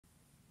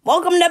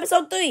Welcome to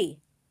episode 3.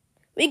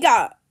 We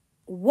got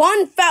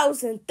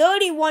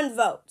 1,031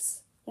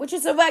 votes, which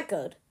is a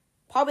record.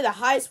 Probably the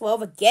highest we'll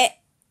ever get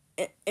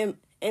in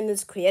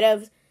this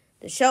the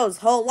show's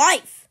whole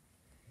life.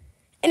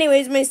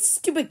 Anyways, my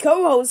stupid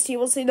co-host here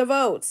will see the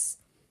votes.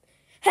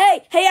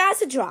 Hey,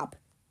 Acid Drop.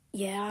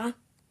 Yeah?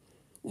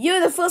 You're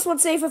the first one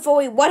safe for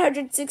only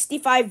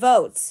 165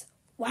 votes.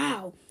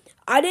 Wow.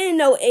 I didn't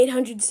know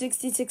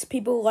 866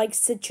 people like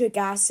citric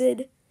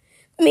acid.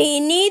 Me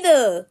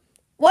neither.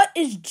 What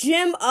is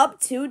Jim up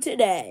to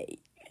today?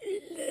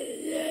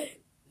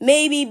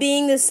 Maybe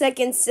being the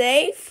second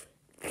safe?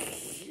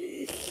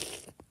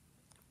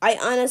 I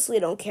honestly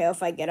don't care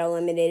if I get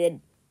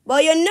eliminated. Well,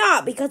 you're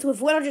not, because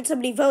with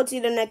 170 votes,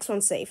 you're the next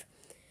one safe.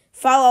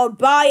 Followed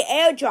by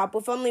Airdrop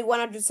with only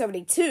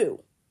 172.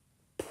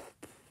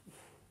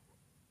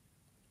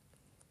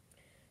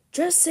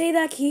 Just say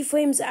that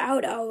Keyframe's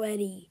out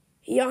already.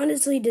 He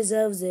honestly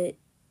deserves it.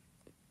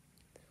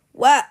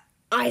 Well,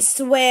 I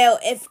swear,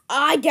 if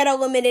I get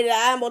eliminated,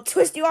 I will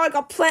twist you like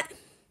a plant.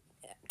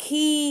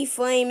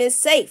 Keyframe is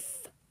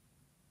safe.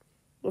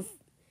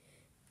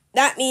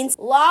 That means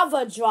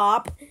Lava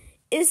Drop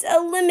is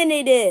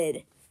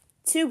eliminated.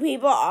 2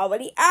 people are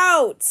already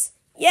out.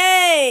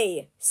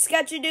 Yay!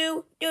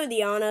 Sketchadoo, do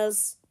the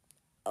honors.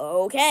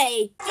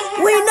 Okay.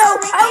 We know!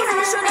 I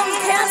was sure that was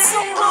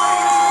canceled.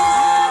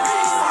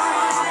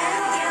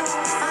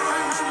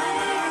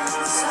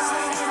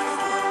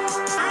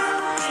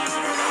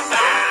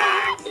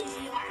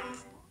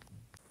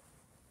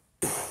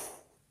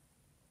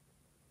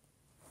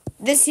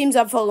 This team's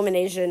up for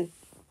elimination.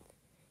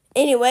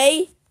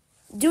 Anyway,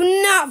 do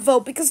not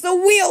vote because the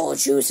wheel will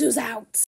choose who's out.